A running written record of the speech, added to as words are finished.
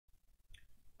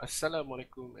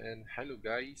Assalamualaikum and hello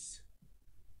guys.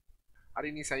 Hari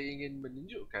ini saya ingin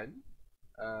menunjukkan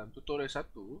tutorial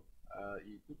satu,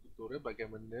 iaitu tutorial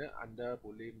bagaimana anda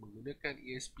boleh menggunakan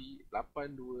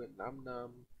ESP8266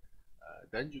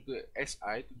 dan juga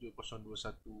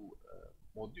Si7021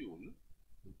 modul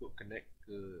untuk connect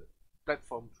ke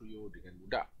platform TruIO dengan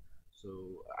mudah.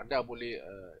 So anda boleh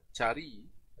cari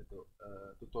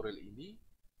tutorial ini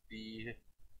di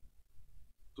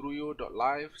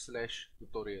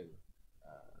truio.live/tutorial.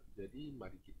 Jadi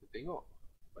mari kita tengok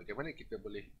bagaimana kita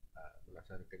boleh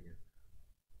melaksanakannya.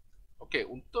 Okey,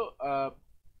 untuk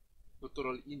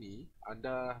tutorial ini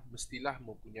anda mestilah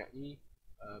mempunyai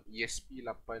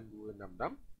ESP8266.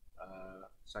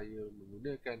 Saya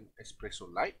menggunakan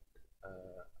espresso light,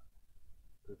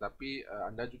 tetapi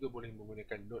anda juga boleh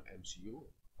menggunakan Node MCU.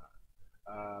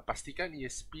 Pastikan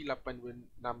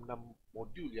ESP8266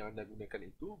 modul yang anda gunakan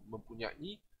itu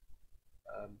mempunyai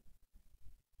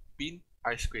pin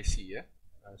I2C ya,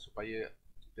 supaya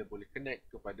kita boleh connect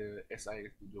kepada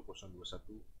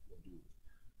Si7021 modul.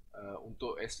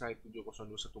 Untuk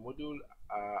Si7021 modul,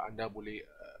 anda boleh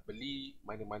beli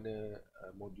mana-mana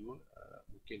modul,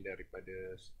 mungkin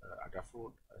daripada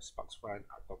Adafruit, Sparksfun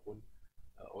ataupun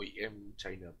OEM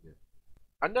China punya.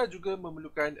 Anda juga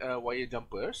memerlukan wire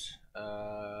jumpers.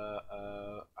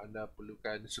 Anda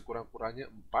perlukan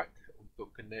sekurang-kurangnya 4 untuk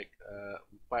connect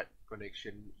 4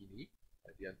 connection ini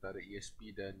di antara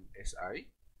ESP dan SI.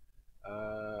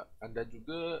 Anda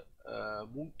juga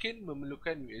mungkin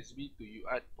memerlukan USB to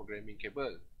UART programming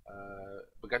cable,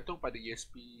 bergantung pada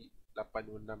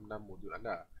ESP8266 modul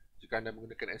anda. Jika anda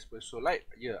menggunakan espresso light,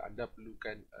 ya, anda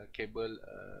perlukan kabel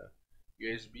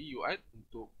USB UART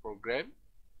untuk program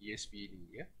ESP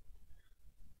ini ya.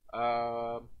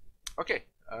 Okey,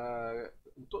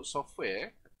 untuk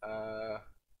software,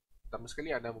 pertama sekali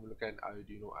anda memerlukan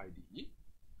Arduino IDE,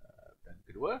 dan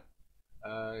kedua,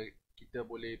 kita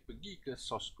boleh pergi ke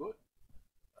source code.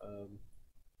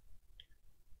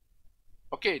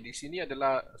 Okey, di sini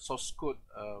adalah source code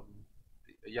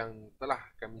yang telah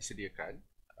kami sediakan.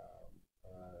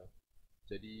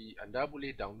 Jadi anda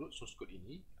boleh download source code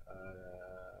ini.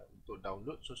 Untuk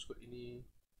download source code ini,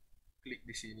 klik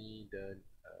di sini dan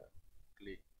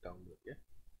klik download ya.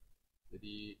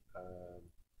 Jadi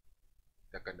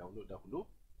kita akan download dahulu.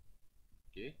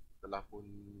 Okey, setelah pun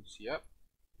siap,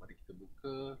 mari kita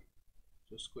buka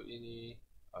source code ini.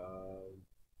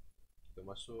 Kita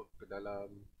masuk ke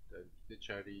dalam dan kita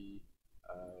cari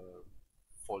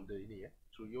folder ini ya,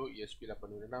 TruIO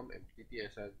ESP8266 MPTT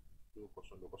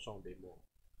SL2020 demo.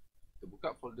 Kita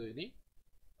buka folder ini,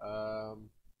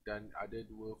 dan ada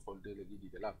 2 folder lagi di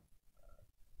dalam.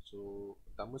 So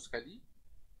pertama sekali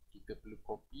kita perlu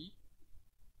copy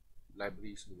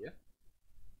library sini ya.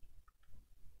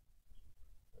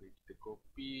 Mari kita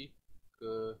copy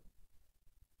ke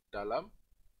dalam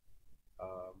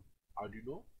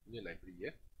Arduino, ini library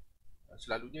ya.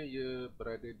 Selalunya ia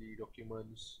berada di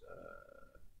documents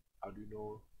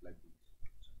Arduino library.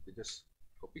 Kita just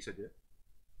copy saja.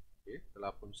 Okay,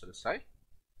 setelah pun selesai,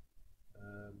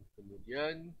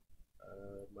 kemudian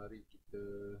mari kita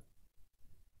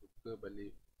buka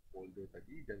balik folder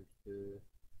tadi dan kita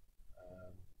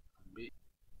ambil.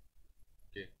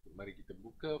 Okay, mari kita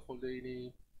buka folder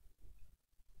ini.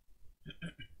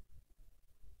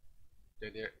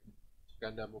 Jadi jika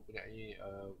anda mempunyai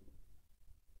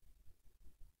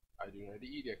Arduino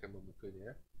IDE, dia akan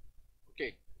membukanya.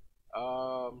 Okey,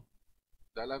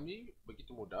 dalam ni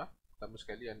begitu mudah. Pertama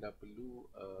sekali anda perlu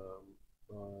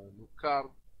menukar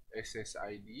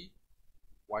SSID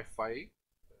Wi-Fi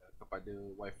kepada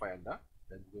Wi-Fi anda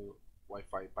dan juga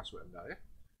Wi-Fi password anda ya.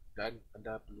 Dan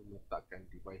anda perlu meletakkan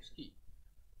device key.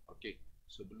 Okey,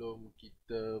 sebelum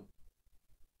kita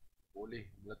boleh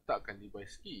meletakkan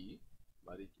device key,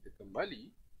 mari kita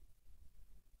kembali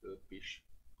ke page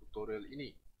tutorial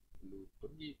ini. Perlu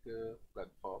pergi ke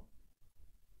platform.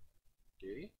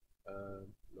 Okey,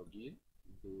 login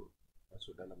untuk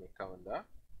masuk dalam akaun anda.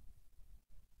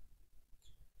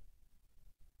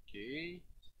 Okey,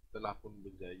 setelah pun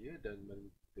berjaya dan mari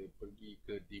kita pergi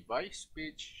ke device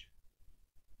page.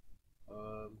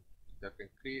 Kita akan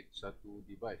create satu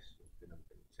device. Kita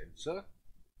namakan sensor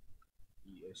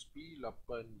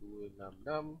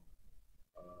ESP8266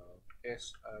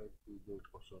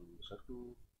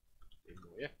 SI7021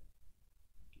 demo ya.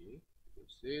 Okey, kita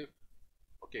save.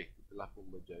 Okey, telah pun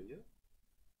berjaya.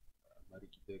 Mari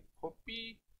kita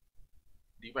copy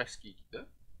device key kita.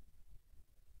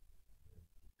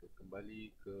 Kita kembali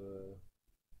ke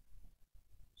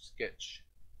sketch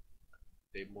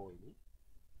demo ini.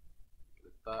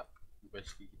 Letak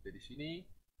device key kita di sini.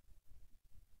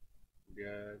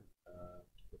 Kemudian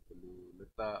kita perlu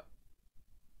letak letak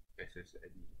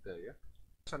SSID kita ya.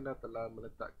 Anda telah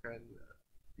meletakkan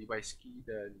device key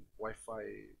dan Wi-Fi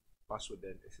password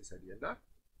dan SSID anda,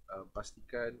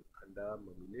 pastikan anda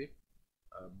memilih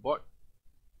board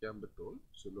yang betul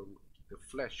sebelum kita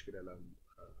flash ke dalam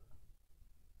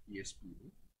ESP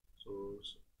ni. So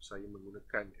saya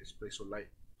menggunakan Espresso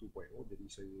Lite 2.0, jadi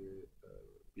saya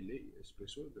pilih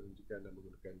Espresso, dan jika anda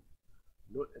menggunakan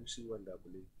Node MCU anda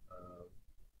boleh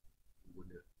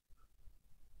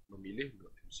memilih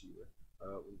Node MCU.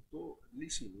 Untuk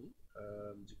list ini,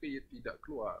 jika ia tidak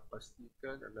keluar,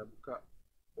 pastikan anda buka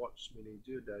Box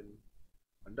Manager dan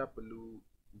anda perlu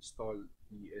install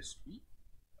ESP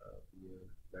punya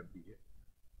library ya.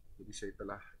 Jadi saya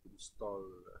telah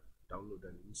download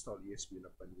dan install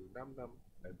ESP8266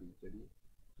 library. Jadi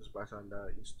selepas anda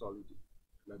install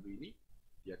library ini,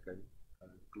 dia akan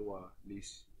keluar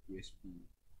list ESP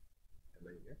yang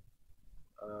lain ya.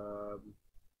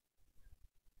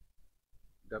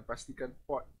 Dan pastikan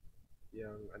port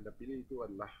yang anda pilih itu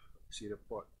adalah serial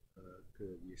port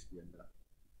ke ESP anda.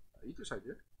 Itu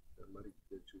saja. Dan mari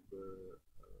kita cuba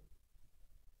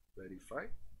verify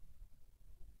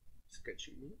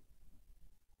sketch ini.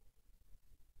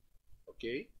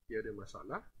 Okey, tiada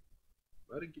masalah.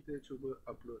 Mari kita cuba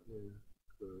uploadnya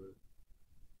ke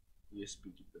ESP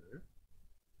kita.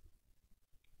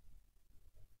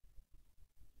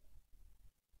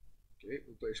 Okey,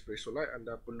 untuk Espresso Lite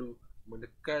anda perlu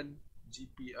menekan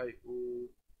GPIO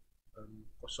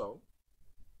 0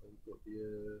 untuk dia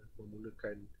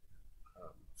memulakan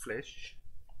flash.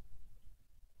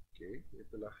 Okey, dia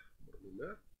telah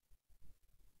bermula.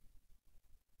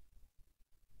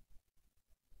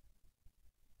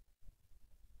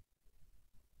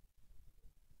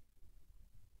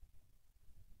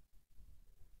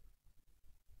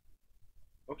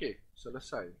 Okey,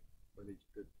 selesai. Mari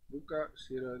kita buka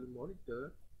serial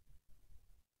monitor.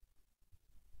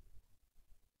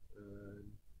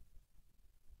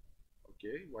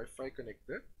 Okey, Wi-Fi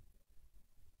connected.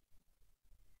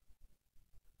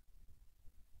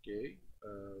 Okey,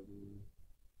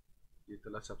 dia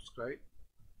telah subscribe,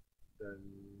 dan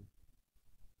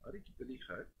mari kita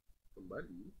lihat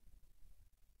kembali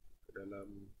ke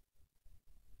dalam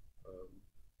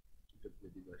kita punya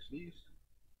device list.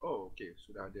 Oh, okey,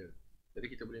 sudah ada. Jadi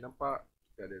kita boleh nampak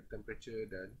kita ada temperature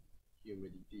dan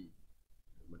humidity.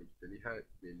 Mari kita lihat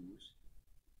values.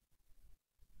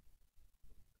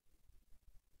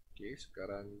 Okey,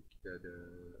 sekarang kita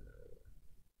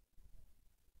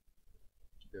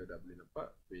dah boleh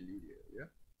nampak value dia ya.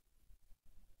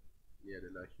 Ini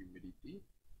adalah humidity.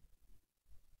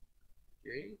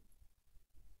 Okey.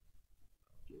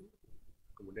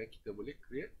 Kemudian kita boleh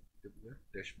create kita punya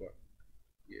dashboard.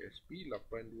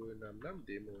 ESP8266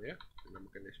 demo ya. Kita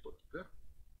namakan dashboard kita.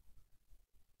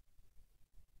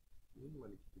 Ini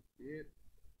mari kita create.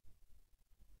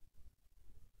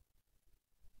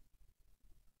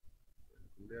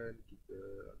 Kemudian kita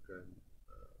akan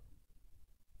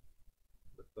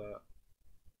letak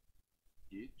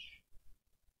gauge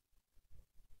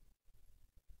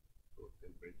untuk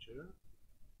temperature.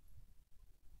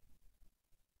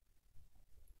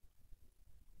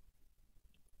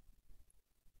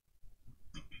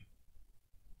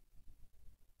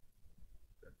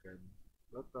 Kita akan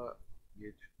letak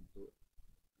gauge untuk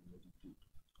humidity.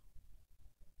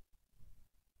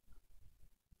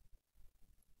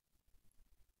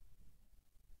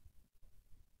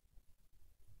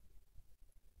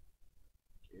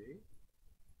 Okey,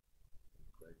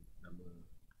 nama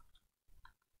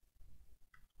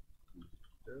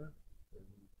kita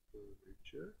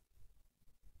temperature.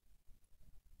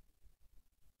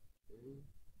 Okey,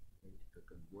 dan kita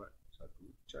akan buat satu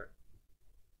chart.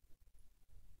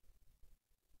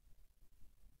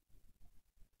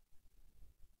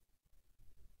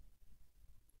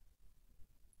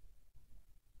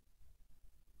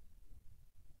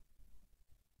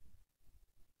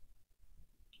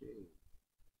 Okey.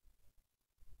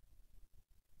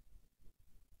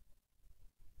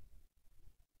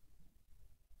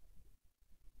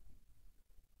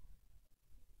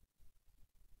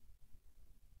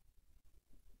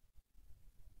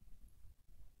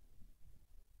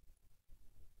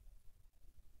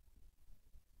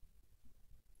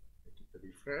 Kita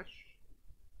refresh.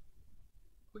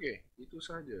 Okey, itu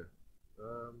sahaja.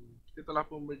 Kita telah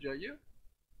pun berjaya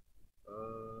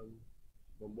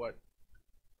membuat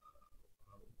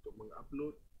untuk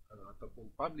mengupload ataupun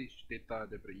publish data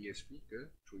daripada ESP ke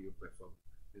TruIO platform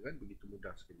dengan begitu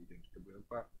mudah sekali, dan kita boleh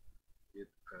nampak dia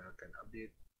akan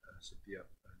update setiap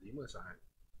 5 saat.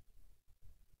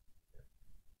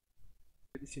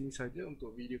 Di sini saja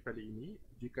untuk video kali ini.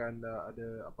 Jika anda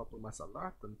ada apa-apa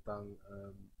masalah tentang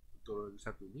tutorial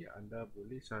satu ini, anda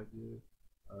boleh sahaja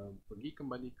pergi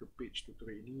kembali ke page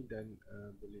tutorial ini dan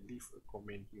boleh leave a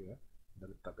comment here dan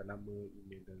letakkan nama,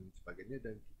 email dan sebagainya,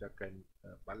 dan kita akan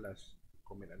balas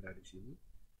komen anda di sini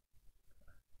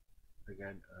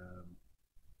dengan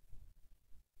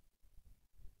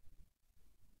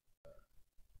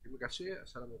terima kasih.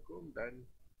 Assalamualaikum dan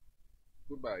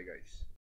goodbye guys.